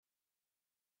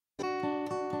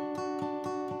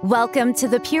Welcome to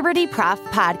the Puberty Prof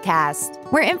podcast,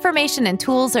 where information and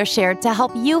tools are shared to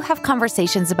help you have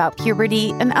conversations about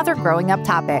puberty and other growing up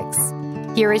topics.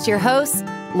 Here is your host,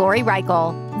 Lori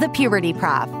Reichel, the Puberty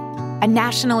Prof, a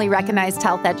nationally recognized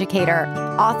health educator,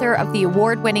 author of the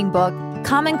award-winning book,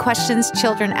 Common Questions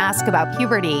Children Ask About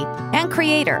Puberty, and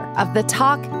creator of the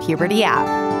Talk Puberty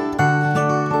app.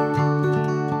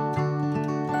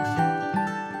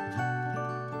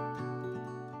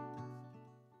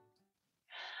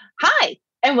 Hi,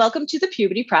 and welcome to the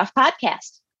Puberty Prof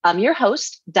podcast. I'm your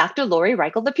host, Dr. Lori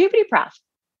Reichel, the Puberty Prof.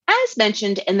 As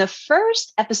mentioned in the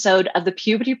first episode of the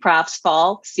Puberty Prof's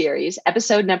Fall series,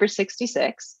 episode number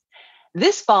 66,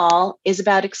 this fall is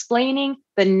about explaining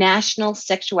the national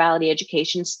sexuality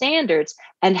education standards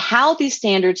and how these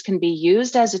standards can be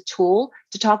used as a tool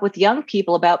to talk with young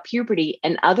people about puberty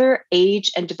and other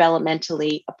age and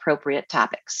developmentally appropriate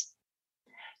topics.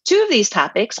 Two of these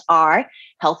topics are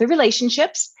healthy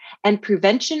relationships and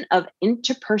prevention of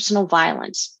interpersonal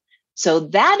violence. So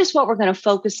that is what we're going to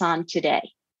focus on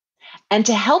today. And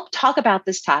to help talk about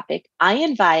this topic, I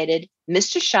invited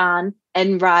Mr. Sean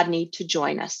and Rodney to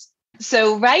join us.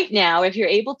 So right now, if you're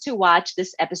able to watch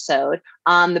this episode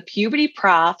on the Puberty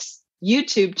Prof's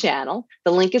YouTube channel,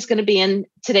 the link is going to be in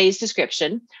today's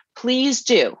description. Please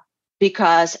do,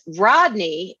 because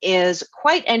Rodney is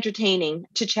quite entertaining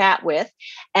to chat with.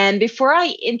 And before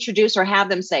I introduce or have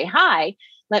them say hi,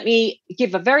 let me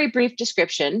give a very brief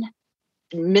description.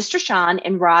 Mr. Sean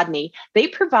and Rodney, they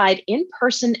provide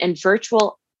in-person and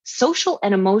virtual social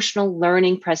and emotional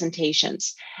learning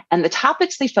presentations. And the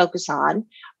topics they focus on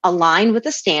align with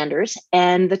the standards,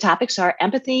 and the topics are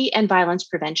empathy and violence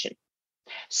prevention.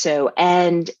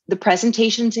 And the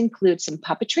presentations include some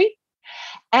puppetry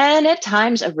and at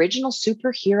times original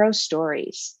superhero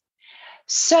stories.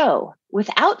 So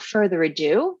without further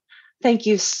ado, thank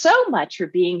you so much for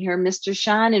being here, Mr.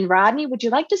 Sean and Rodney. Would you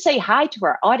like to say hi to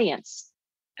our audience?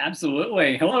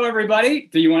 Absolutely. Hello, everybody.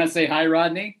 Do you want to say hi,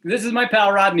 Rodney? This is my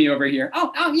pal, Rodney, over here.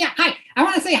 Oh, yeah. Hi. I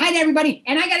want to say hi to everybody,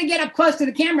 and I got to get up close to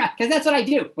the camera because that's what I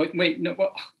do. Wait, no.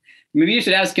 Well, maybe you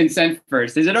should ask consent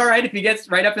first. Is it all right if he gets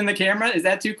right up in the camera? Is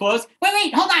that too close?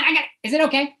 Wait. Hold on. Is it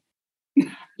okay?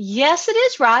 Yes, it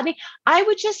is, Rodney. I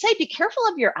would just say be careful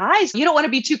of your eyes. You don't want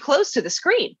to be too close to the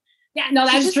screen. Yeah, no,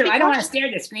 that's true. I don't want to stare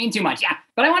at the screen too much. Yeah,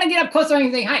 but I want to get up close so I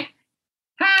can say hi.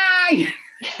 Hi.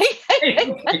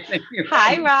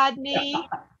 Hi, Rodney.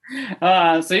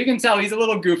 So you can tell he's a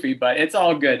little goofy, but it's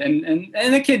all good. And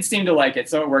the kids seem to like it,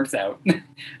 so it works out.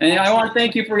 And I want to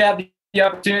thank you for having the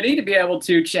opportunity to be able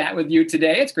to chat with you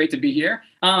today. It's great to be here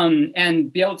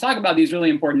and be able to talk about these really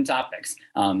important topics,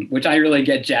 which I really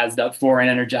get jazzed up for and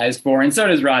energized for. And so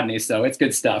does Rodney. So it's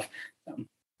good stuff.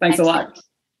 Thanks a lot.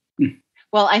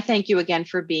 Well, I thank you again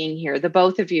for being here, the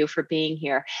both of you for being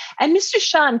here. And Mr.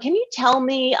 Sean, can you tell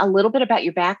me a little bit about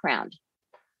your background?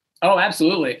 Oh,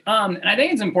 absolutely. And I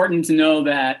think it's important to know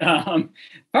that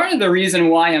part of the reason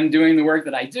why I'm doing the work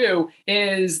that I do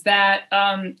is that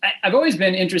I've always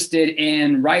been interested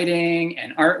in writing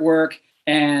and artwork.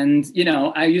 And,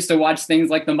 I used to watch things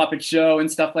like The Muppet Show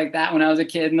and stuff like that when I was a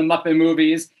kid, and the Muppet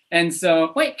movies. And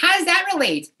so, wait, how does that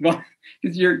relate? Well,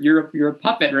 because you're a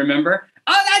puppet, remember?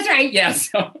 Oh, that's right.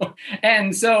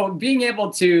 Yeah. So being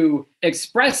able to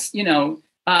express,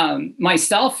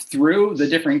 myself through the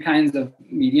different kinds of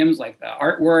mediums like the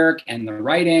artwork and the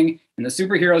writing and the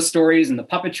superhero stories and the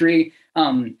puppetry,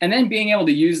 and then being able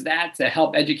to use that to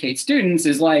help educate students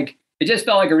is it just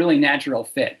felt like a really natural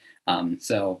fit.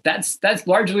 So that's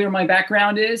largely where my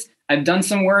background is. I've done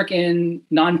some work in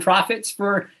nonprofits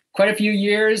for quite a few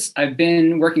years. I've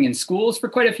been working in schools for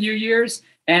quite a few years.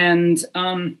 And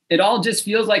it all just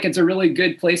feels like it's a really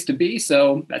good place to be.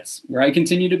 So that's where I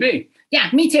continue to be. Yeah,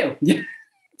 me too. Yeah,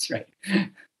 that's right.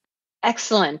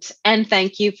 Excellent. And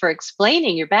thank you for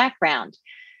explaining your background.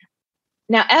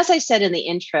 Now, as I said in the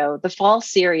intro, the fall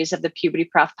series of the Puberty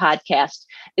Prof podcast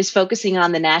is focusing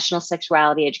on the national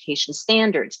sexuality education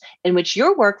standards, in which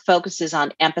your work focuses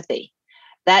on empathy.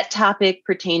 That topic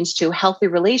pertains to healthy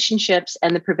relationships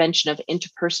and the prevention of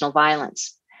interpersonal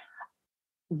violence.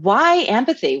 Why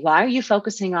empathy? Why are you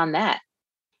focusing on that?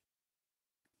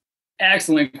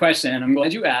 Excellent question. I'm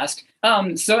glad you asked.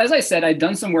 So as I said, I've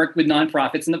done some work with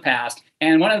nonprofits in the past,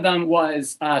 and one of them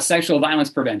was sexual violence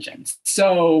prevention.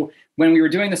 So when we were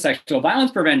doing the sexual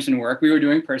violence prevention work, we were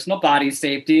doing personal body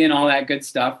safety and all that good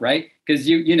stuff, right? Because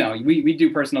we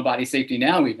do personal body safety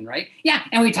now even, right? Yeah,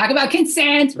 and we talk about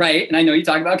consent. Right, and I know you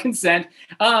talk about consent.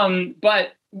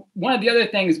 But one of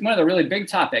the really big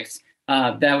topics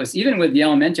that was even with the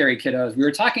elementary kiddos, we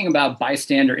were talking about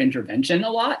bystander intervention a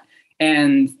lot.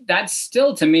 And that's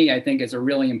still, to me, I think is a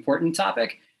really important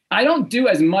topic. I don't do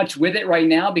as much with it right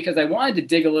now because I wanted to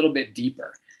dig a little bit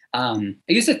deeper. I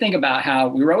used to think about how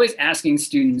we were always asking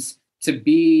students to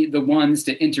be the ones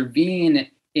to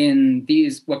intervene in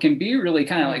these, what can be really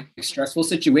kind of like stressful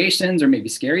situations or maybe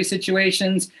scary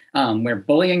situations where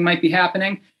bullying might be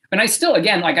happening. And I still,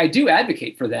 again, like I do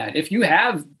advocate for that. If you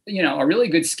have, a really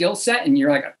good skill set and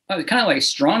you're like kind of like a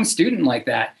strong student like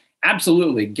that,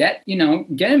 absolutely get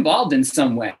involved in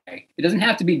some way. It doesn't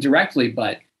have to be directly,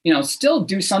 but, still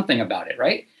do something about it.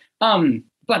 Right.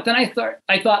 But then I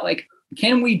thought like,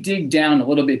 can we dig down a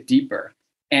little bit deeper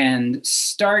and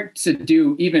start to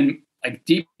do even like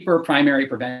deeper primary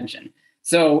prevention?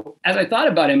 So as I thought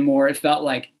about it more, it felt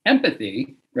like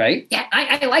empathy, right? Yeah,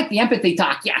 I like the empathy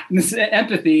talk. Yeah.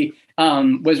 Empathy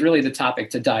was really the topic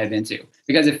to dive into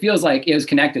because it feels like it was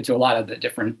connected to a lot of the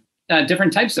different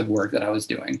types of work that I was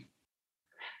doing.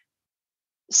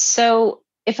 So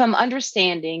if I'm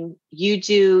understanding,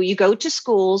 you go to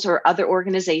schools or other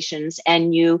organizations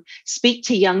and you speak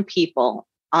to young people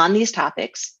on these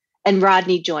topics, and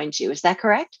Rodney joins you. Is that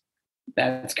correct?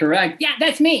 That's correct. Yeah,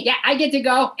 that's me. Yeah, I get to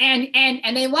go and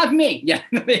they love me. Yeah,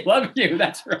 they love you.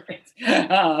 That's right.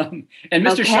 And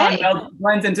Mr. Sean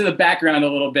blends into the background a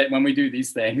little bit when we do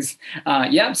these things.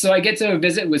 So I get to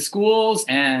visit with schools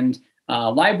and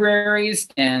libraries,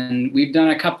 and we've done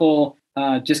a couple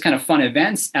just kind of fun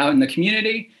events out in the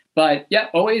community. But yeah,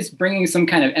 always bringing some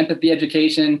kind of empathy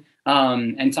education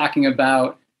and talking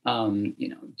about,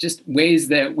 just ways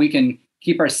that we can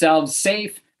keep ourselves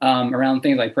safe around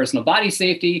things like personal body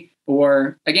safety,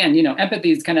 or again,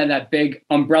 empathy is kind of that big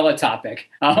umbrella topic.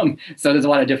 So there's a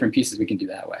lot of different pieces we can do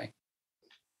that way.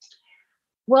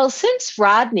 Well, since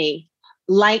Rodney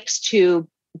likes to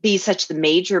be such the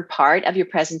major part of your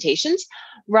presentations,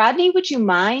 Rodney, would you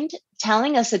mind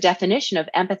telling us a definition of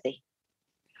empathy?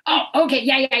 Oh, okay.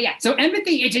 Yeah. So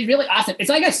empathy is just really awesome. It's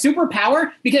like a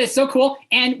superpower because it's so cool.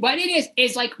 And what it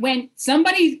is like when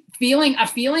somebody's feeling a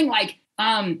feeling like,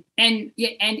 and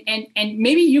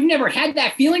maybe you've never had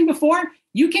that feeling before,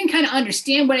 you can kind of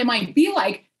understand what it might be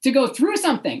like to go through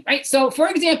something, right? So for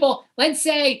example, let's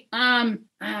say,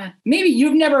 maybe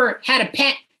you've never had a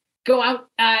pet go out,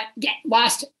 get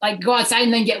lost, like go outside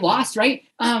and then get lost, right?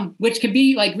 Which could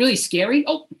be like really scary.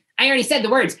 Oh, I already said the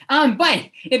words. But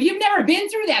if you've never been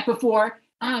through that before,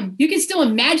 you can still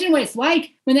imagine what it's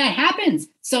like when that happens.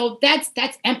 So that's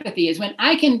empathy, is when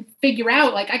I can figure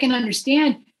out, like I can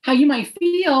understand how you might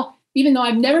feel, even though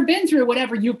I've never been through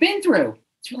whatever you've been through.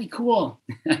 It's really cool.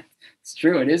 It's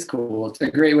true. It is cool. It's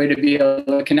a great way to be able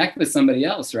to connect with somebody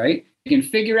else, right? You can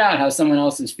figure out how someone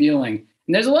else is feeling.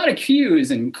 And there's a lot of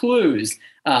cues and clues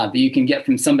that you can get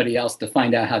from somebody else to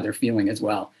find out how they're feeling as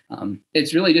well.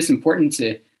 It's really just important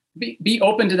to be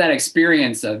open to that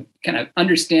experience of kind of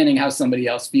understanding how somebody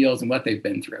else feels and what they've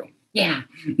been through. Yeah.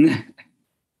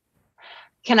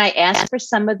 Can I ask for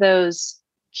some of those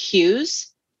cues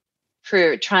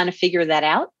for trying to figure that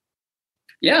out?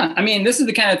 Yeah. I mean, this is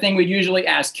the kind of thing we'd usually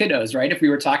ask kiddos, right? If we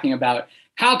were talking about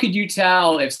how could you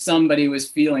tell if somebody was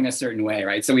feeling a certain way,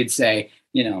 right? So we'd say,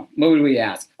 what would we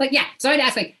ask? Like, yeah. So I'd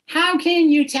ask like, how can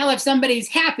you tell if somebody's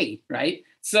happy? Right.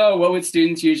 So what would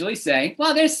students usually say?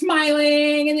 Well, they're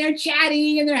smiling and they're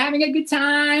chatting and they're having a good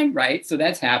time. Right. So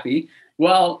that's happy.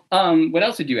 Well, what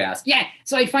else would you ask? Yeah.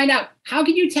 So I'd find out, how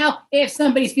can you tell if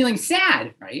somebody's feeling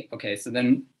sad? Right. Okay. So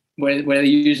then what do they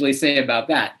usually say about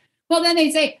that? Well, then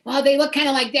they say, well, they look kind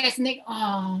of like this and they,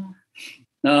 oh.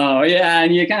 Oh, yeah.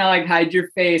 And you kind of like hide your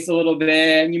face a little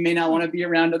bit and you may not want to be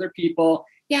around other people.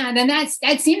 Yeah. And then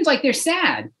that seems like they're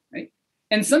sad. Right.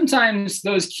 And sometimes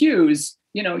those cues,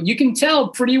 you can tell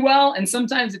pretty well. And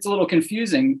sometimes it's a little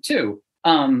confusing too.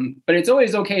 But it's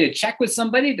always okay to check with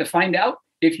somebody to find out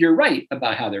if you're right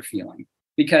about how they're feeling.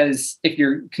 Because if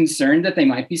you're concerned that they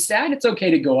might be sad, it's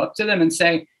okay to go up to them and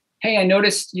say, hey, I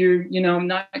noticed you're,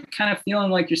 not kind of feeling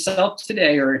like yourself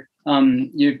today, or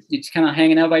you're kind of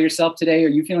hanging out by yourself today. Are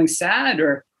you feeling sad?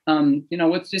 Or,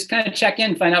 let's just kind of check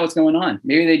in, find out what's going on.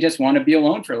 Maybe they just want to be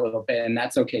alone for a little bit, and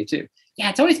that's okay too.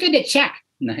 Yeah, it's always good to check.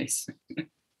 Nice.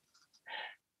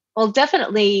 Well,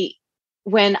 definitely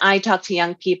when I talk to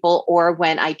young people or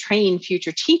when I train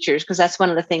future teachers, because that's one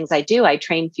of the things I do, I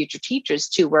train future teachers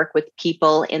to work with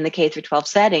people in the K through 12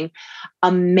 setting.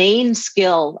 A main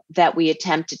skill that we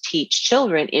attempt to teach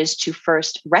children is to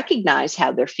first recognize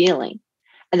how they're feeling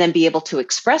and then be able to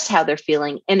express how they're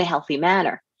feeling in a healthy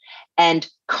manner and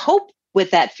cope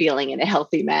with that feeling in a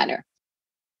healthy manner.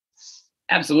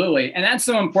 Absolutely. And that's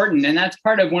so important. And that's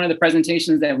part of one of the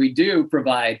presentations that we do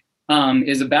provide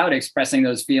is about expressing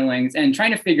those feelings and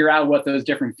trying to figure out what those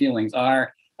different feelings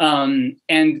are. And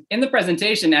in the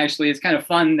presentation, actually, it's kind of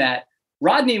fun that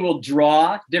Rodney will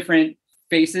draw different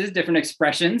faces, different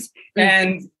expressions.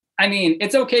 And I mean,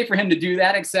 it's okay for him to do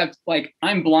that, except like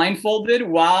I'm blindfolded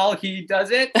while he does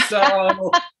it.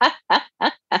 So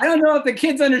I don't know if the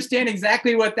kids understand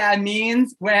exactly what that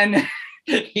means when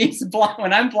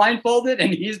when I'm blindfolded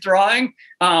and he's drawing.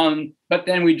 But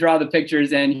then we draw the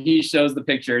pictures and he shows the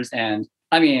pictures, and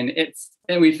I mean,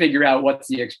 and we figure out what's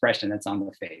the expression that's on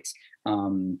the face.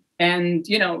 And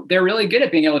they're really good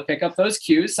at being able to pick up those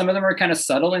cues. Some of them are kind of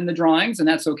subtle in the drawings, and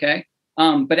that's okay.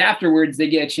 But afterwards, they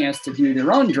get a chance to do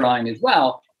their own drawing as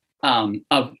well,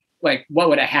 of like, what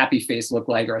would a happy face look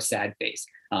like or a sad face?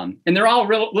 And they're all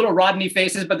little Rodney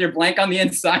faces, but they're blank on the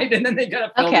inside, and then they got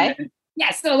to fill them in.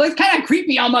 Yeah, so it looks kind of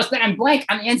creepy almost that I'm blank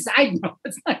on the inside. No,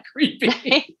 it's not creepy.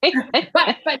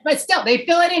 but still, they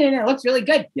fill it in and it looks really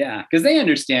good. Yeah, because they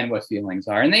understand what feelings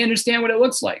are and they understand what it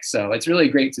looks like. So it's really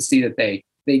great to see that they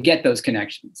get those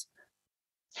connections.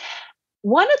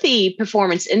 One of the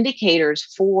performance indicators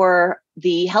for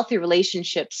the healthy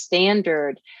relationship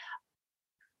standard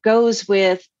goes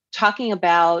with talking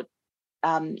about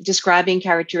describing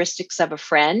characteristics of a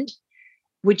friend.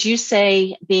 Would you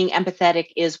say being empathetic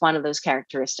is one of those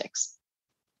characteristics?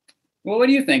 Well, what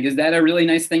do you think? Is that a really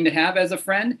nice thing to have as a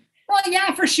friend? Well,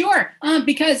 yeah, for sure.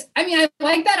 Because I mean, I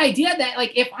like that idea that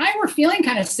like if I were feeling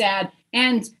kind of sad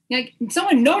and like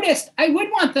someone noticed, I would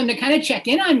want them to kind of check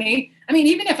in on me. I mean,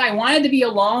 even if I wanted to be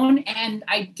alone and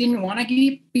I didn't want to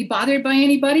be bothered by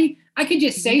anybody, I could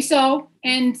just say so.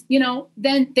 And,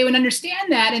 then they would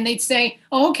understand that and they'd say,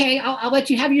 oh, okay, I'll let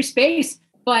you have your space.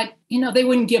 But, they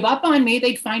wouldn't give up on me.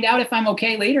 They'd find out if I'm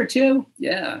okay later, too.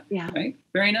 Yeah. Right?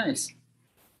 Very nice.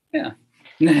 Yeah.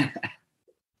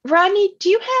 Rodney, do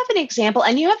you have an example?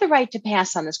 And you have the right to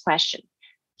pass on this question.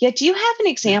 Yet, do you have an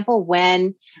example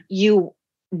when you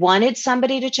wanted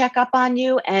somebody to check up on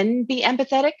you and be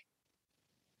empathetic?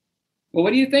 Well,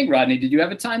 what do you think, Rodney? Did you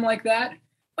have a time like that?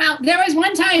 Well, there was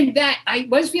one time that I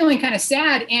was feeling kind of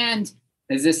sad, and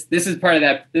this is part of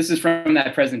that. This is from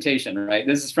that presentation, right?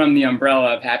 This is from the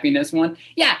Umbrella of Happiness one.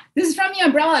 Yeah, this is from the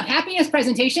Umbrella of Happiness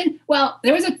presentation. Well,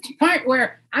 there was a part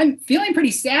where I'm feeling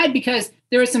pretty sad because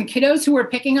there were some kiddos who were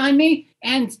picking on me,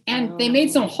 and they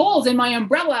made some holes in my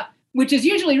umbrella, which is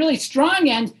usually really strong,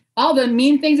 and all the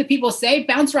mean things that people say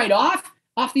bounce right off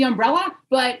the umbrella.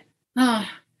 But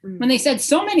when they said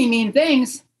so many mean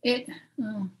things,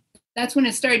 that's when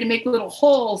it started to make little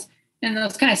holes, and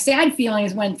those kind of sad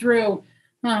feelings went through.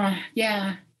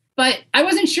 Yeah. But I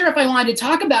wasn't sure if I wanted to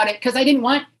talk about it because I didn't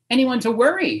want anyone to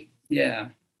worry. Yeah,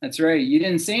 that's right. You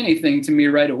didn't say anything to me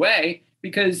right away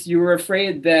because you were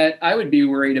afraid that I would be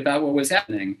worried about what was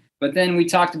happening. But then we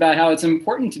talked about how it's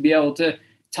important to be able to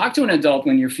talk to an adult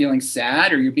when you're feeling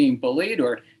sad or you're being bullied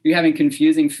or you're having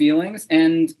confusing feelings.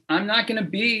 And I'm not going to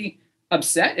be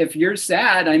upset if you're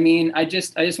sad. I mean, I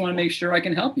just want to make sure I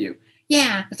can help you.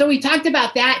 Yeah. So we talked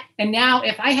about that. And now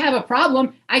if I have a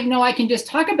problem, I know I can just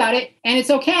talk about it and it's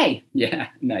okay. Yeah.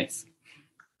 Nice.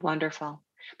 Wonderful.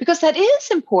 Because that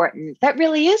is important. That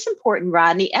really is important,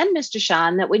 Rodney and Mr.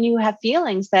 Sean, that when you have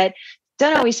feelings that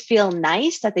don't always feel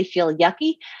nice, that they feel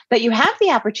yucky, that you have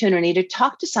the opportunity to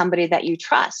talk to somebody that you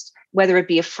trust, whether it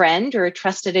be a friend or a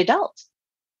trusted adult.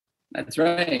 That's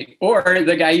right. Or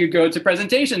the guy you go to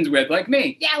presentations with, like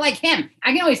me. Yeah, like him.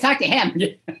 I can always talk to him.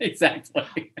 Yeah,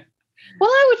 exactly. Well,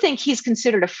 I would think he's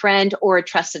considered a friend or a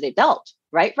trusted adult,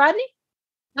 right, Rodney?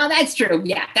 Oh, that's true.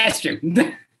 Yeah, that's true.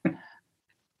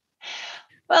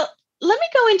 Well, let me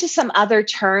go into some other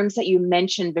terms that you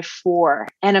mentioned before.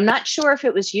 And I'm not sure if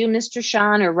it was you, Mr.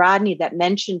 Sean, or Rodney that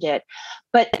mentioned it,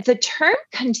 but the term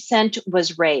consent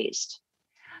was raised.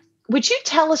 Would you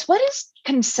tell us what is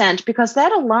consent? Because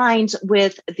that aligns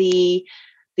with the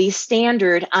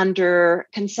standard under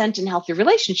consent in healthy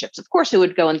relationships. Of course, it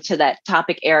would go into that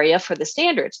topic area for the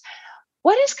standards.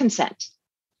 What is consent?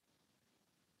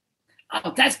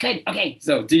 Oh, that's good. Okay.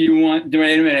 So wait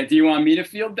a minute. Do you want me to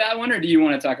field that one or do you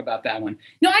want to talk about that one?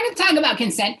 No, I can talk about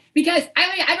consent because I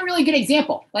have a really good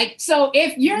example. Like, so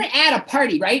if you're at a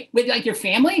party, right, with like your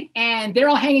family and they're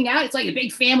all hanging out, it's like a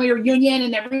big family reunion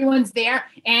and everyone's there.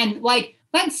 And like,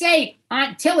 let's say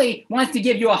Aunt Tilly wants to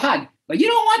give you a hug, but you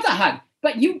don't want the hug.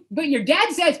 But your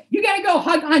dad says you got to go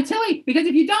hug Aunt Tilly because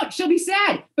if you don't, she'll be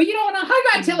sad. But you don't want to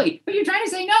hug Aunt Tilly, but you're trying to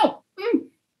say no.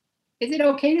 Is it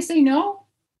okay to say no?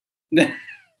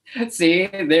 See,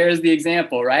 there's the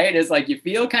example, right? It's like you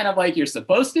feel kind of like you're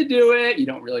supposed to do it. You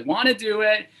don't really want to do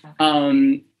it.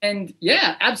 And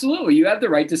yeah, absolutely. You have the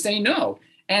right to say no.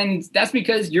 And that's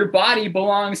because your body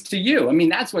belongs to you. I mean,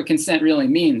 that's what consent really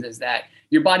means, is that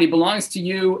your body belongs to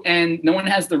you and no one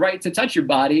has the right to touch your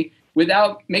body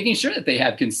without making sure that they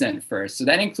have consent first. So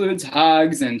that includes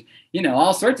hugs and,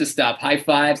 all sorts of stuff, high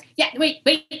fives. Yeah, wait,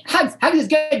 hugs. Hugs is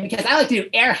good because I like to do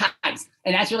air hugs,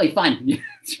 and that's really fun. Yeah,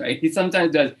 that's right. He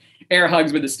sometimes does air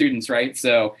hugs with the students, right?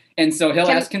 So he'll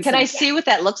ask consent. Can I see what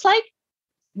that looks like?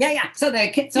 Yeah. So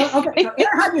so air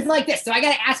hug is like this. So I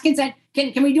got to ask consent.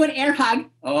 Can we do an air hug?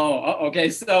 Oh, okay.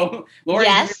 So Lori,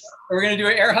 yes, we're going to do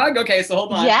an air hug. Okay, so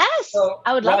hold on. Yes, so,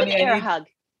 I would love an air hug.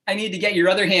 I need to get your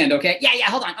other hand. Okay. Yeah.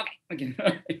 Hold on. Okay.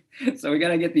 So we got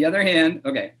to get the other hand.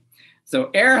 Okay. So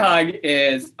air hug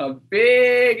is a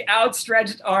big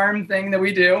outstretched arm thing that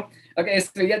we do. Okay.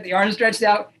 So we get the arm stretched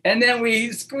out and then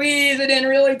we squeeze it in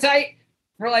really tight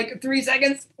for like 3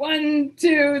 seconds. 1,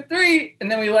 2, 3. And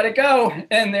then we let it go.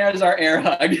 And there's our air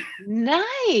hug.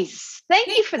 Nice. Thank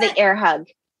you for the air hug.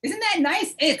 Isn't that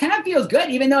nice? It kind of feels good.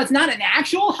 Even though it's not an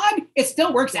actual hug, it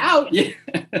still works out. Yeah.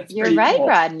 You're right, cool.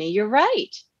 Rodney. You're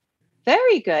right.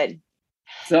 Very good.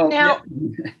 So now,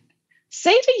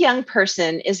 say if a young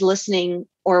person is listening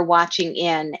or watching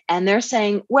in and they're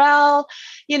saying, well,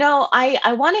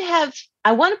 I want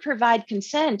to provide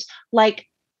consent. Like,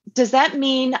 does that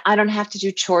mean I don't have to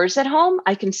do chores at home?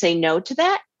 I can say no to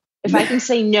that. If I can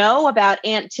say no about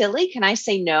Aunt Tilly, can I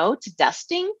say no to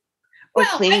dusting or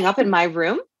cleaning up in my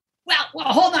room? Well,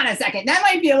 hold on a second. That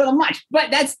might be a little much, but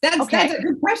that's okay. That's a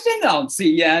good question though.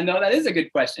 See, that is a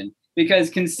good question. Because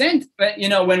consent, but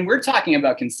when we're talking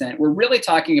about consent, we're really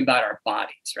talking about our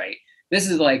bodies, right? This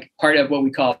is like part of what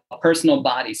we call personal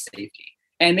body safety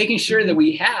and making sure that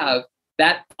we have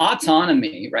that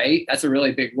autonomy, right? That's a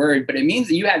really big word, but it means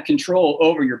that you have control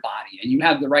over your body and you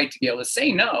have the right to be able to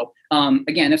say no.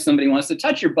 Again, if somebody wants to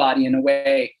touch your body in a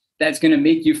way that's going to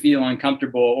make you feel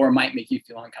uncomfortable or might make you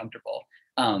feel uncomfortable.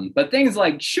 But things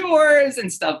like chores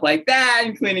and stuff like that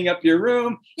and cleaning up your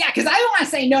room. Yeah, because I don't want to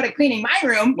say no to cleaning my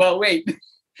room. Well, wait,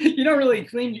 you don't really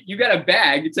clean. You got a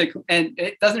bag and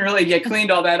it doesn't really get cleaned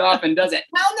all that often, does it?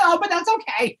 Well, no, but that's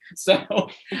okay. So,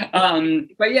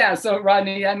 but yeah, so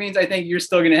Rodney, that means I think you're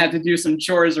still going to have to do some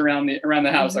chores around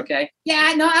the house, okay?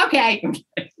 Yeah, no, okay.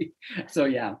 So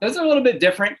yeah, those are a little bit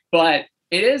different, but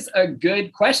it is a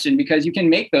good question because you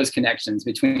can make those connections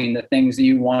between the things that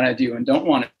you want to do and don't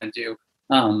want to do.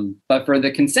 But for the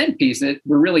consent piece,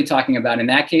 we're really talking about, in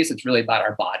that case, it's really about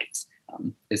our bodies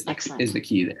is the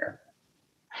key there.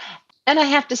 And I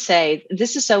have to say,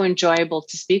 this is so enjoyable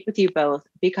to speak with you both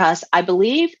because I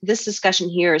believe this discussion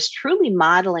here is truly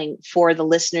modeling for the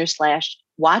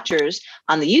listeners/watchers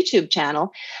on the YouTube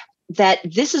channel that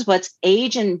this is what's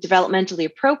age and developmentally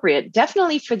appropriate,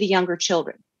 definitely for the younger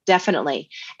children. Definitely.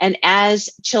 And as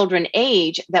children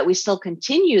age, that we still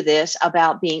continue this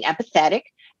about being empathetic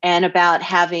and about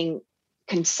having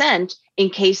consent in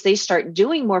case they start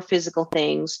doing more physical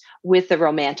things with the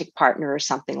romantic partner or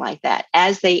something like that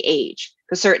as they age.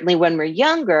 Because certainly when we're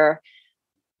younger,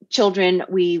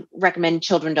 we recommend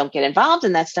children don't get involved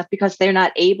in that stuff because they're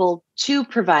not able to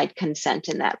provide consent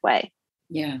in that way.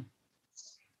 Yeah.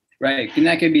 Right. And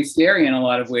that can be scary in a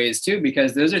lot of ways too,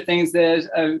 because those are things that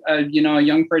a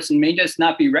young person may just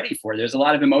not be ready for. There's a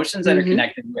lot of emotions that are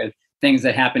connected with things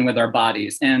that happen with our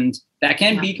bodies. And that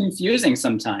can be confusing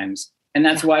sometimes. And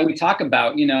that's why we talk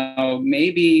about,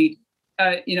 maybe,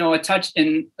 a touch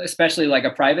in especially like a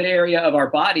private area of our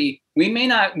body. We may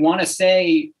not want to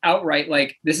say outright,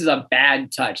 like, this is a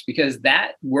bad touch, because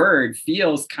that word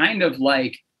feels kind of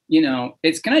like,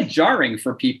 it's kind of jarring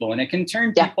for people. And it can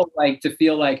turn people to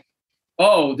feel like,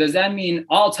 oh, does that mean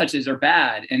all touches are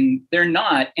bad? And they're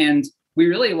not. And we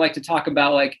really like to talk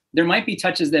about, like, there might be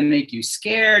touches that make you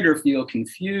scared or feel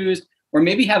confused, or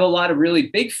maybe have a lot of really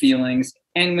big feelings.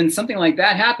 And when something like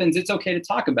that happens, it's okay to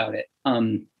talk about it.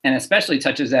 And especially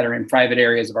touches that are in private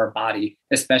areas of our body,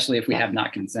 especially if we have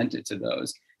not consented to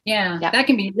those. Yeah, that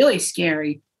can be really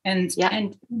scary. And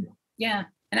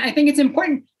I think it's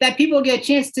important that people get a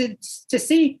chance to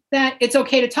see that it's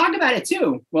okay to talk about it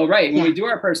too. Well, right. When we do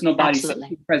our personal body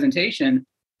safety presentation,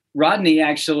 Rodney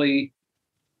actually,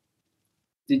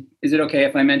 is it okay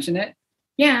if I mention it?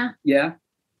 Yeah. Yeah.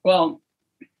 Well,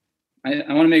 I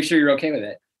want to make sure you're okay with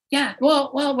it. Yeah.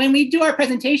 Well, when we do our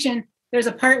presentation, there's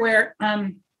a part where,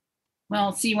 when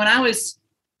I was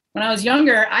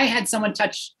younger, I had someone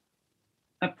touch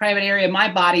a private area of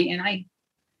my body, and I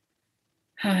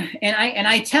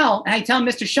tell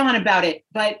Mr. Sean about it,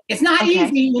 but it's not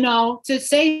easy, to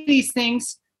say these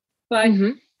things. But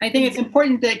I think it's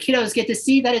important that kiddos get to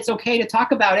see that it's okay to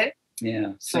talk about it.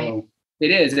 Yeah. So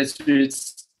it is.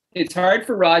 It's hard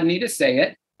for Rodney to say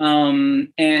it.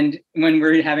 And when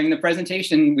we're having the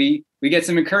presentation, we get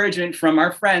some encouragement from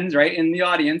our friends, right, in the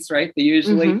audience, right? They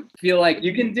usually feel like,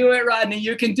 you can do it, Rodney,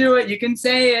 you can do it, you can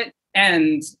say it.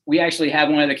 And we actually had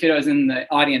one of the kiddos in the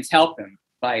audience help him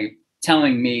by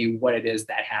telling me what it is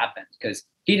that happened, because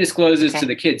he discloses to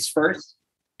the kids first,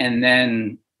 and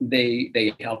then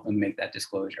they help them make that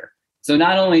disclosure. So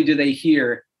not only do they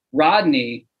hear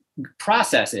Rodney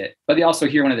process it, but they also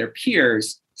hear one of their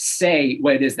peers say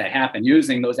what it is that happened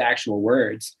using those actual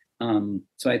words.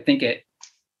 So I think it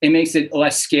makes it a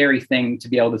less scary thing to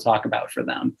be able to talk about for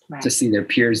them, to see their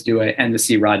peers do it and to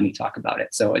see Rodney talk about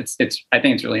it. So I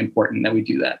think it's really important that we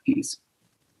do that piece.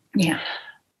 Yeah.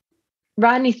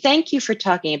 Rodney, thank you for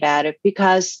talking about it,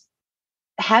 because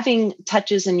having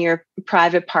touches in your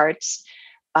private parts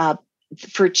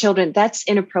for children, that's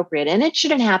inappropriate and it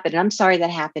shouldn't happen. And I'm sorry that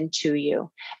happened to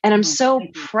you. And I'm so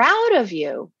proud of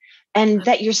you, and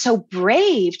that you're so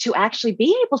brave to actually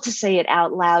be able to say it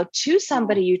out loud to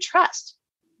somebody you trust.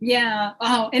 Yeah.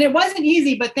 Oh, and it wasn't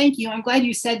easy, but thank you. I'm glad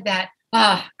you said that.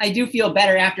 I do feel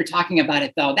better after talking about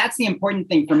it, though. That's the important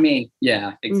thing for me.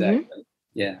 Yeah, exactly. Mm-hmm.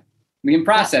 Yeah. We can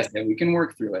process it. We can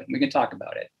work through it. We can talk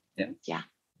about it. Yeah.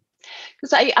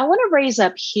 Because I want to raise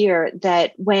up here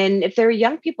that if there are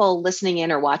young people listening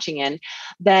in or watching in,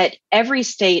 that every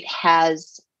state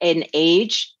has an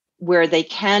age where they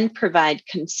can provide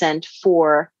consent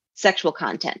for sexual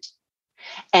content.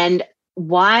 And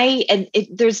why, and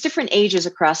there's different ages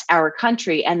across our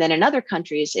country, and then in other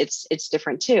countries, it's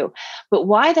different too. But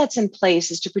why that's in place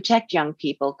is to protect young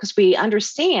people, because we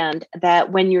understand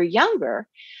that when you're younger,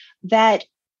 that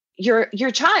you're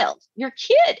a child, you're a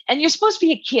kid, and you're supposed to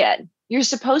be a kid. You're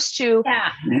supposed to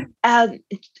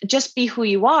just be who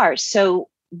you are. So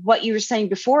what you were saying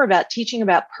before about teaching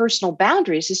about personal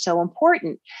boundaries is so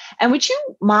important. And would you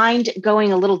mind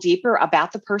going a little deeper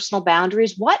about the personal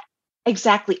boundaries? What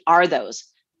exactly are those?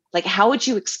 Like, how would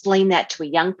you explain that to a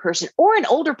young person or an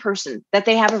older person, that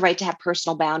they have a right to have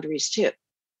personal boundaries too?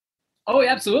 Oh,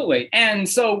 absolutely. And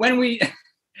so when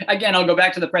again, I'll go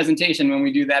back to the presentation when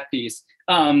we do that piece.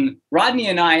 Rodney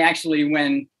and I actually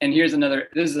went, and this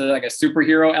is like a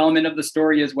superhero element of the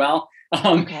story as well.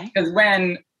 Because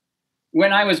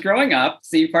when I was growing up,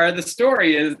 part of the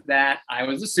story is that I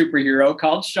was a superhero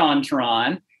called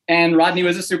Shantron, and Rodney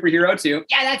was a superhero too.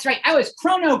 Yeah, that's right. I was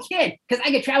Chrono Kid, because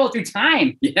I could travel through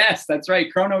time. Yes, that's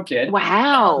right. Chrono Kid.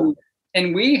 Wow.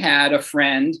 And we had a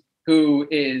friend who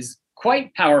is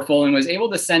quite powerful and was able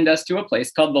to send us to a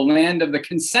place called the Land of the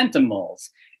Consentimals.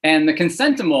 And the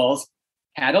Consentimals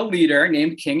had a leader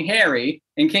named King Harry.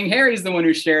 And King Harry is the one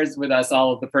who shares with us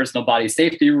all of the personal body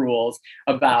safety rules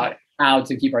about how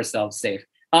to keep ourselves safe.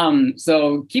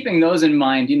 So keeping those in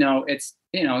mind, it's,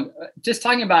 just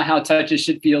talking about how touches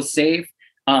should feel safe,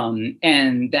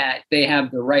 and that they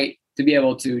have the right to be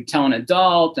able to tell an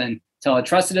adult and tell a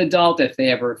trusted adult if they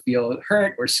ever feel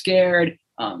hurt or scared,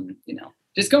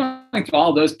 just going through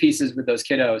all those pieces with those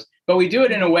kiddos. But we do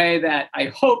it in a way that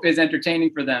I hope is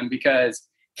entertaining for them, because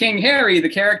King Harry, the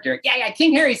character,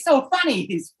 King Harry's so funny.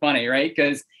 He's funny, right?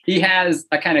 Because he has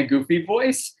a kind of goofy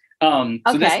voice. So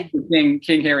this is the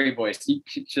King Harry voice.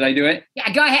 Should I do it?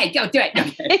 Yeah, go ahead. Go do it.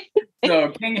 Okay.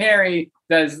 So King Harry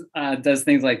does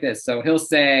things like this. So he'll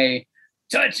say,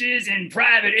 "Touches in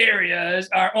private areas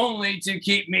are only to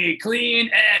keep me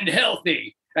clean and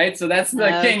healthy." Right? So that's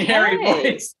the King Harry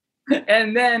voice.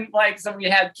 And then so we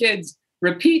had kids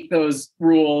repeat those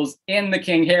rules in the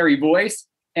King Harry voice.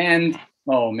 And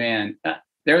oh man,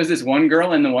 there was this one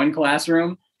girl in the one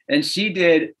classroom, and she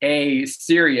did a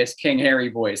serious King Harry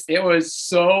voice. It was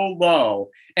so low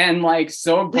and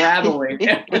so gravelly.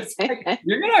 It was like,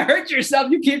 you're going to hurt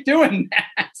yourself. You keep doing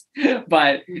that.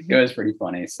 But it was pretty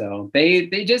funny. So they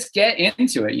just get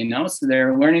into it, so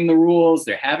they're learning the rules.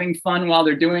 They're having fun while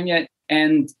they're doing it.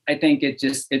 And I think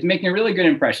it's making a really good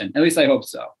impression. At least I hope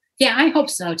so. Yeah, I hope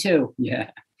so too.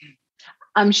 Yeah.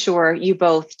 I'm sure you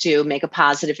both do make a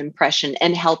positive impression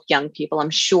and help young people. I'm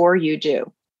sure you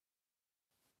do.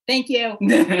 Thank you.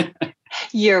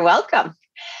 You're welcome.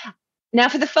 Now,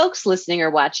 for the folks listening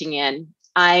or watching in,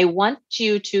 I want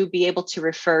you to be able to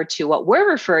refer to what we're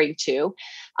referring to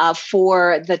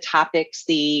for the topics,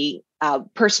 the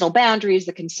personal boundaries,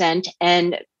 the consent,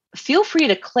 and feel free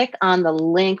to click on the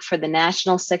link for the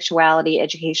National Sexuality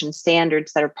Education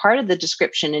Standards that are part of the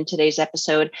description in today's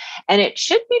episode. And it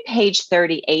should be page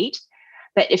 38.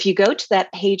 But if you go to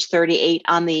that page 38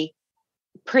 on the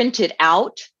printed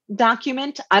out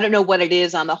document, I don't know what it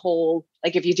is on the whole,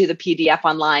 if you do the PDF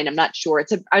online, I'm not sure.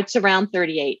 It's around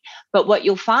 38. But what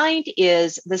you'll find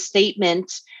is the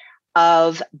statement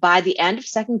of, by the end of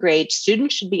second grade,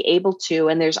 students should be able to,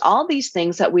 and there's all these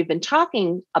things that we've been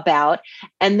talking about.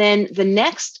 And then the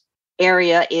next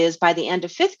area is, by the end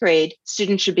of fifth grade,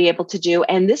 students should be able to do,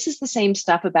 and this is the same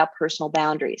stuff about personal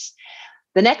boundaries.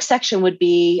 The next section would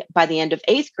be by the end of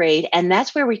 8th grade. And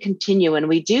that's where we continue and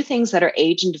we do things that are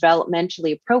age and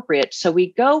developmentally appropriate. So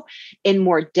we go in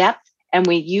more depth and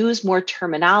we use more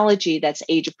terminology that's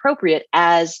age appropriate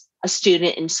as a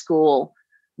student in school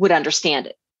would understand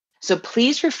it. So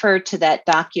please refer to that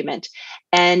document.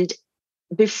 And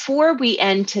before we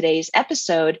end today's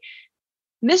episode,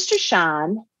 Mr.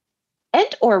 Sean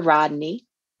and or Rodney,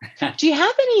 do you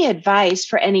have any advice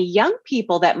for any young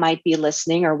people that might be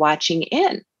listening or watching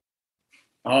in?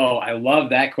 Oh, I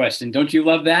love that question. Don't you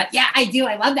love that? Yeah, I do.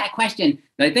 I love that question.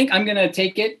 I think I'm going to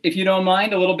take it, if you don't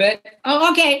mind, a little bit.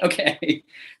 Oh, okay. Okay.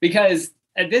 Because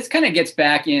this kind of gets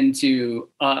back into,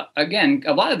 again,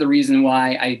 a lot of the reason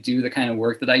why I do the kind of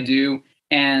work that I do.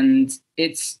 And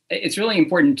it's really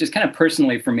important, just kind of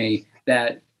personally for me,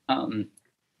 that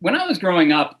when I was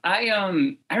growing up,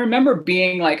 I remember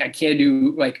being like a kid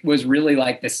who like was really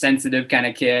like the sensitive kind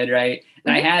of kid, right?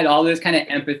 And I had all this kind of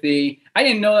empathy. I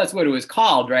didn't know that's what it was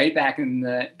called, right? Back in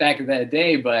that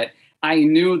day, but I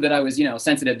knew that I was,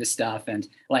 sensitive to stuff. And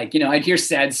like, I'd hear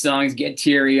sad songs, get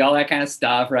teary, all that kind of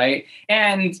stuff, right?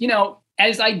 And,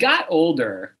 as I got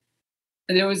older,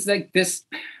 there was like this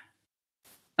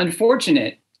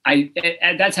unfortunate,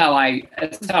 that's how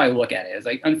I look at it. It's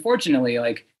like, unfortunately,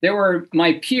 like there were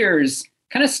my peers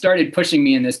kind of started pushing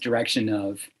me in this direction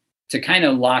to kind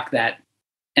of lock that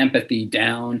empathy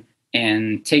down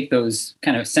and take those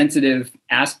kind of sensitive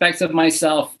aspects of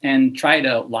myself and try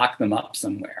to lock them up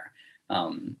somewhere.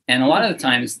 And a lot of the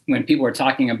times when people are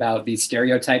talking about these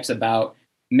stereotypes about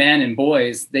men and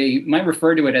boys, they might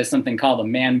refer to it as something called a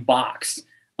man box.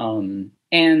 I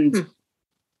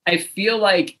feel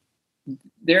like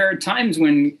there are times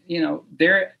when,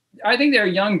 I think there are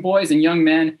young boys and young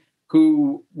men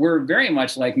who were very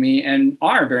much like me and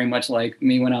are very much like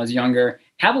me when I was younger,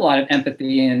 have a lot of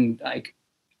empathy and like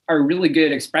are really good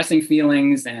at expressing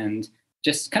feelings and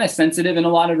just kind of sensitive in a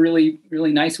lot of really,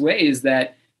 really nice ways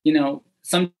that,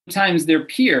 sometimes their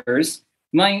peers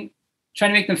might try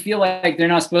to make them feel like they're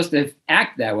not supposed to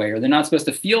act that way, or they're not supposed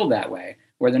to feel that way,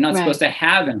 or they're not supposed to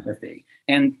have empathy.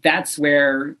 And that's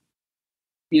where,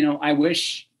 I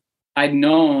wish I'd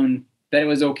known that it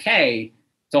was okay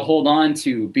to hold on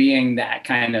to being that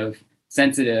kind of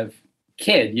sensitive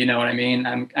kid. You know what I mean?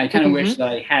 I kind of wish that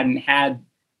I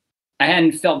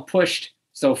hadn't felt pushed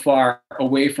so far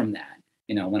away from that,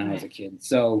 when I was a kid.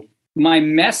 So my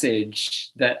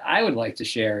message that I would like to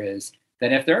share is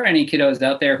that if there are any kiddos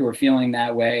out there who are feeling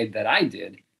that way that I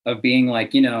did, of being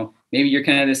like, maybe you're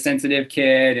kind of this sensitive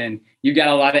kid and you got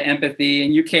a lot of empathy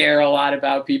and you care a lot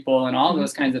about people and all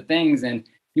those kinds of things. And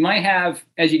you might have,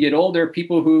 as you get older,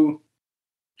 people who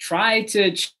try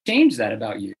to change that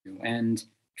about you and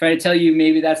try to tell you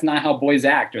maybe that's not how boys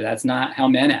act, or that's not how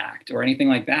men act, or anything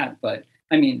like that. But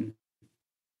I mean,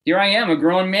 here I am, a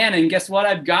grown man, and guess what?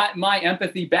 I've got my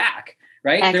empathy back,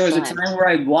 right? Excellent. There was a time where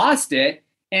I lost it,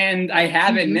 and I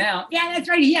have it now. Yeah, that's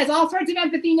right. He has all sorts of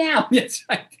empathy now. That's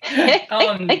right. Just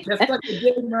like I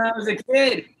did when I was a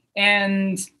kid.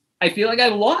 And I feel like I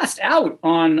lost out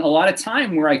on a lot of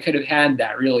time where I could have had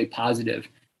that really positive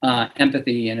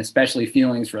empathy and especially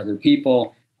feelings for other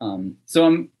people.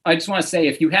 So I just want to say,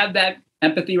 if you have that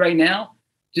empathy right now,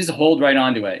 just hold right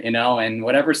onto it, and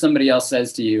whatever somebody else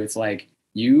says to you, it's like,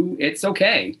 it's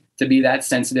okay to be that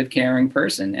sensitive, caring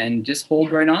person, and just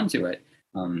hold right onto it.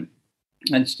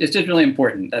 And it's just really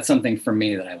important. That's something for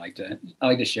me that I like to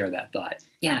share that thought.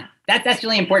 Yeah, that's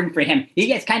really important for him. He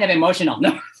gets kind of emotional.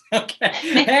 No, okay.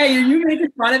 Hey, are you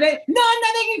making fun of it? No, I'm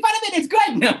not making fun of it. It's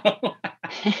good. No.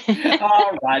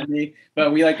 Oh, Rodney.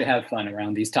 But we like to have fun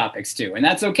around these topics too. And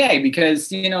that's okay because,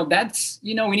 that's,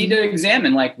 we need to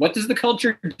examine, like, what does the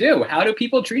culture do? How do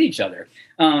people treat each other?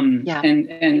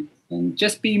 And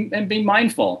just be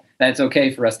mindful that it's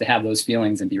okay for us to have those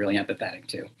feelings and be really empathetic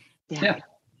too. Yeah.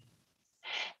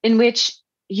 In which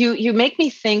you make me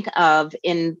think of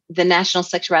in the National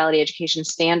Sexuality Education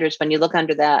Standards, when you look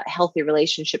under the healthy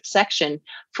relationship section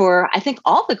for, I think,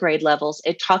 all the grade levels,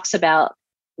 it talks about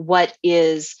what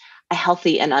is a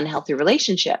healthy and unhealthy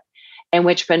relationship, in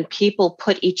which when people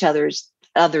put each other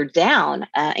down,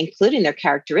 including their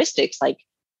characteristics, like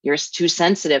you're too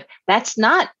sensitive, that's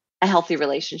not a healthy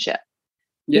relationship.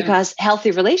 Yeah. Because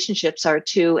healthy relationships are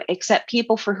to accept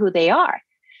people for who they are.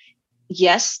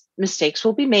 Yes, mistakes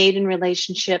will be made in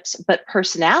relationships, but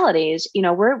personalities,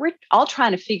 we're all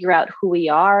trying to figure out who we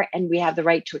are, and we have the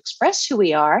right to express who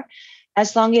we are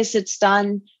as long as it's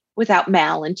done without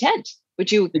malintent. Would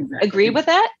you agree with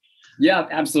that? Yeah,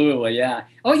 absolutely. Yeah.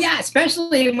 Oh, yeah.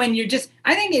 Especially when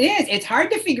I think it is. It's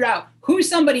hard to figure out who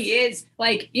somebody is.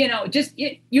 Like,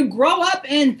 you grow up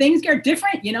and things get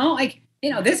different, like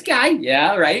this guy,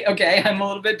 yeah, right. Okay. I'm a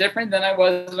little bit different than I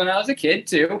was when I was a kid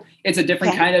too. It's a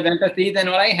different kind of empathy than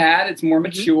what I had. It's more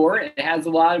mature. It has a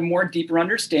lot of more deeper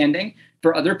understanding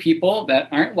for other people that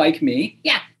aren't like me.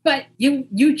 Yeah. But you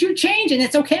change and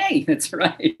it's okay. That's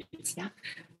right. Yeah.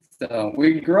 So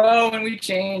we grow and we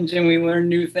change and we learn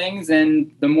new things.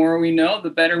 And the more we know,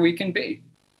 the better we can be.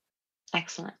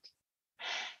 Excellent.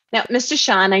 Now, Mr.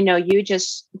 Sean, I know you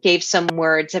just gave some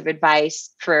words of advice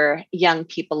for young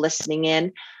people listening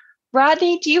in.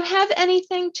 Rodney, do you have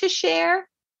anything to share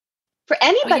for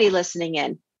anybody listening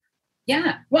in?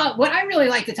 Yeah. Well, what I really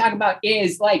like to talk about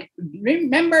is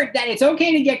remember that it's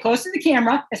okay to get close to the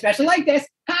camera, especially like this.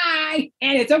 Hi.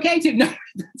 And it's okay to, no,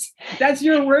 that's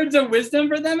your words of wisdom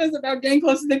for them is about getting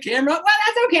close to the camera. Well,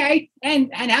 that's okay. And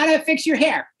how to fix your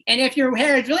hair. And if your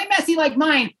hair is really messy like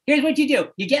mine, here's what you do.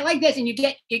 You get like this and you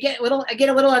get a little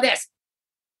of this.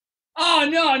 Oh,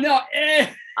 no.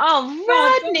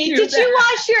 Oh, Rodney, did you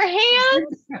wash your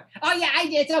hands? Oh, yeah, I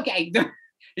did. It's okay.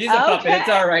 He's a puppet. It's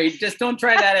all right. Just don't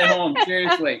try that at home.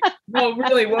 Seriously. No,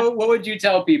 really, what would you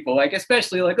tell people?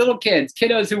 Especially little kids,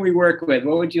 kiddos who we work with.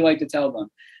 What would you like to tell them?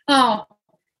 Oh,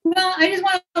 well, I just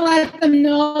want to let them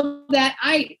know that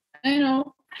I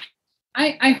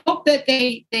hope that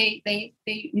they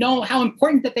know how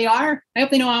important that they are. I hope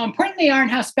they know how important they are and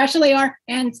how special they are,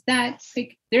 and that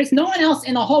there's no one else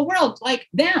in the whole world like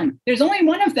them. There's only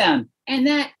one of them, and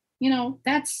that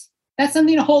that's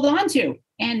something to hold on to.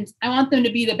 And I want them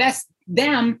to be the best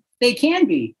them they can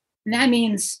be, and that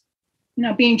means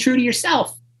being true to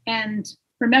yourself and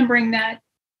remembering that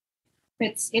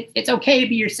it's okay to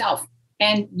be yourself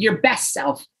and your best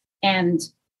self. And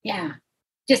yeah.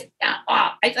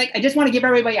 I just want to give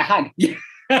everybody a hug.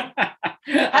 How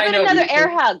about another air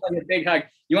hug? A big hug.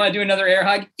 You want to do another air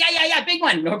hug? Yeah, big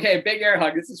one. Okay, big air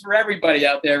hug. This is for everybody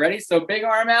out there. Ready? So big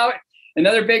arm out,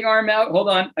 another big arm out. Hold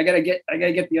on, I gotta get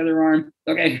the other arm.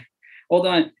 Okay, hold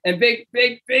on, and big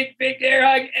air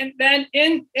hug, and then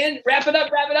in, wrap it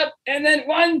up, and then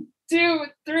 1, 2,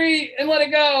 3, and let it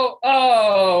go.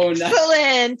 Oh, nice.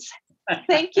 Excellent.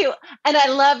 Thank you, and I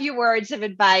love your words of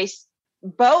advice,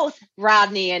 both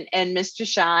Rodney and Mr.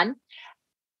 Sean,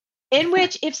 in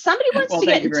which if somebody wants to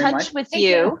get in touch with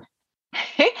you,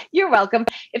 you're welcome.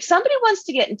 If somebody wants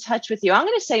to get in touch with you, I'm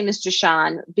going to say, Mr.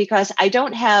 Sean, because I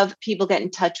don't have people get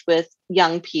in touch with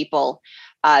young people.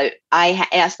 I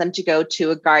ask them to go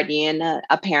to a guardian,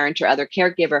 a parent, or other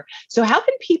caregiver. So how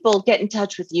can people get in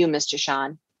touch with you, Mr.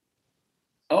 Sean?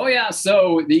 Oh, yeah.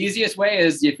 So the easiest way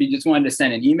is if you just wanted to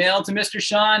send an email to Mr.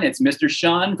 Sean, it's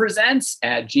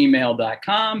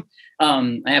mrseanpresents@gmail.com.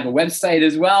 I have a website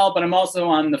as well, but I'm also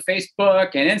on the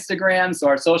Facebook and Instagram. So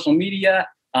our social media.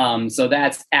 So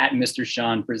that's at Mr.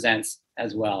 Sean Presents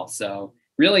as well. So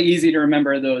really easy to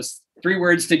remember those 3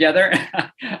 words together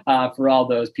for all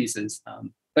those pieces.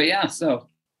 But yeah, so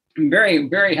I'm very,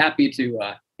 very happy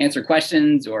to answer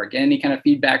questions or get any kind of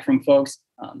feedback from folks.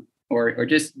 Or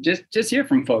just hear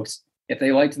from folks. If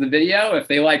they liked the video, if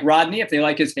they like Rodney, if they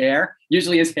like his hair,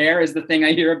 usually his hair is the thing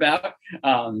I hear about.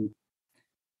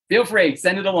 Feel free,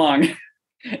 send it along.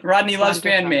 Rodney loves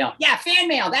fan mail. Yeah, fan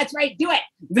mail. That's right. Do it.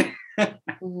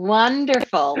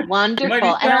 Wonderful. You might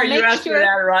be sorry you asked for that,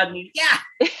 Rodney. Yeah.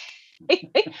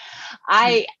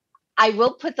 I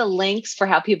will put the links for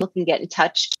how people can get in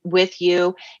touch with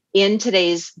you in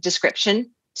today's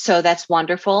description. So that's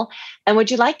wonderful. And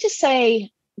would you like to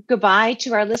say goodbye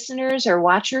to our listeners or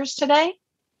watchers today?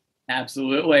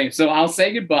 Absolutely. So I'll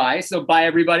say goodbye. So bye,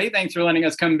 everybody. Thanks for letting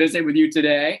us come visit with you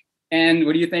today. And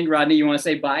what do you think, Rodney? You want to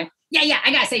say bye? Yeah.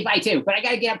 I got to say bye too, but I got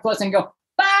to get up close and go,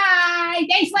 bye.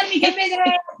 Thanks for letting me come visit.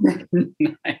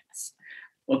 Nice.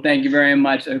 Well, thank you very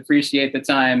much. I appreciate the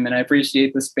time and I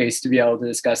appreciate the space to be able to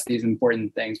discuss these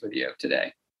important things with you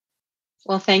today.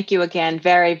 Well, thank you again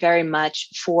very, very much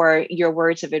for your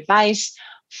words of advice,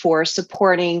 for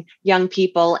supporting young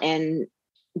people and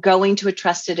going to a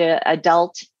trusted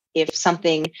adult if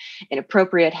something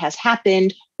inappropriate has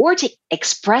happened, or to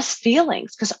express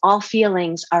feelings, because all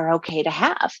feelings are okay to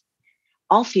have.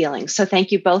 All feelings. So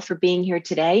thank you both for being here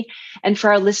today. And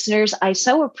for our listeners, I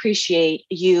so appreciate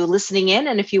you listening in.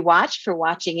 And if you watch, for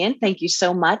watching in, thank you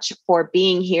so much for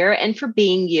being here and for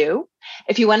being you.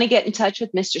 If you want to get in touch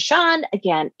with Mr. Sean,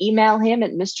 again, email him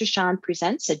at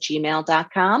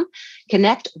mrseanpresents@gmail.com.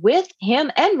 Connect with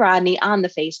him and Rodney on the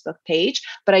Facebook page.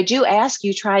 But I do ask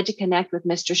you try to connect with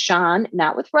Mr. Sean,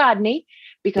 not with Rodney,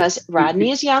 because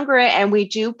Rodney is younger and we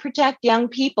do protect young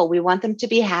people. We want them to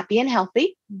be happy and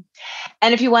healthy.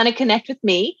 And if you want to connect with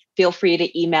me, feel free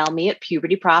to email me at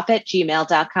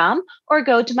pubertyprof@gmail.com or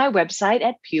go to my website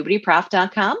at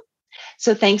pubertyprof.com.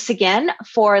 So thanks again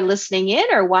for listening in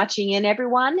or watching in,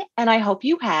 everyone. And I hope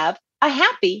you have a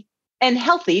happy and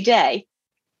healthy day.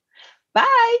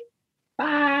 Bye.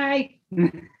 Bye.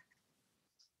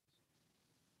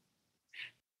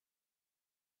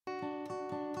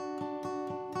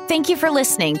 Thank you for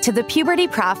listening to the Puberty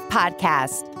Prof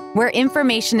podcast, where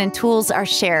information and tools are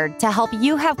shared to help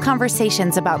you have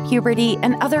conversations about puberty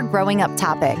and other growing up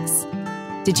topics.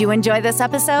 Did you enjoy this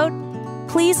episode?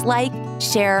 Please like,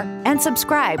 share, and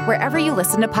subscribe wherever you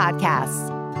listen to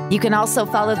podcasts. You can also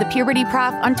follow the Puberty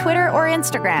Prof on Twitter or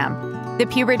Instagram. The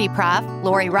Puberty Prof,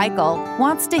 Lori Reichel,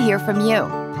 wants to hear from you.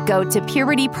 Go to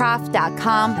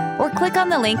pubertyprof.com or click on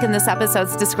the link in this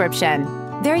episode's description.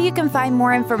 There you can find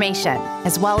more information,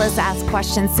 as well as ask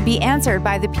questions to be answered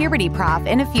by the Puberty Prof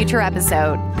in a future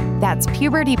episode. That's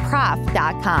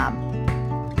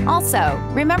pubertyprof.com. Also,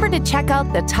 remember to check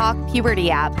out the Talk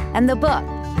Puberty app and the book,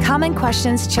 Common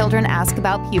Questions Children Ask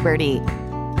About Puberty.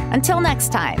 Until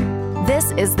next time,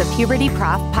 this is the Puberty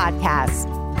Prof podcast,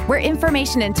 where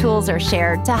information and tools are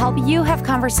shared to help you have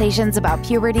conversations about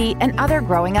puberty and other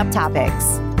growing up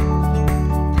topics.